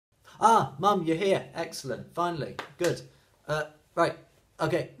Ah, Mum, you're here. Excellent. Finally. Good. Right.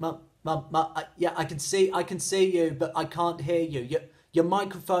 Okay, Mum, yeah, I can see you, but I can't hear you. Your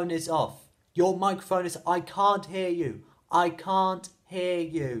microphone is off. Your microphone is. I can't hear you. I can't hear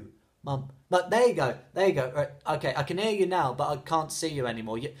you, Mum. But there you go. There you go. Right. Okay, I can hear you now, but I can't see you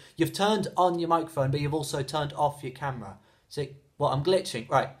anymore. You've turned on your microphone, but you've also turned off your camera. See, well, I'm glitching.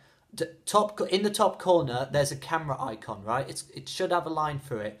 Right. In the top corner, there's a camera icon, right? It should have a line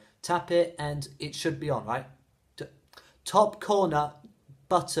through it. Tap it, and it should be on, right? Top corner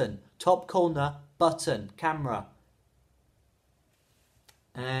button. Top corner button. Camera.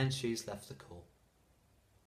 And she's left the call.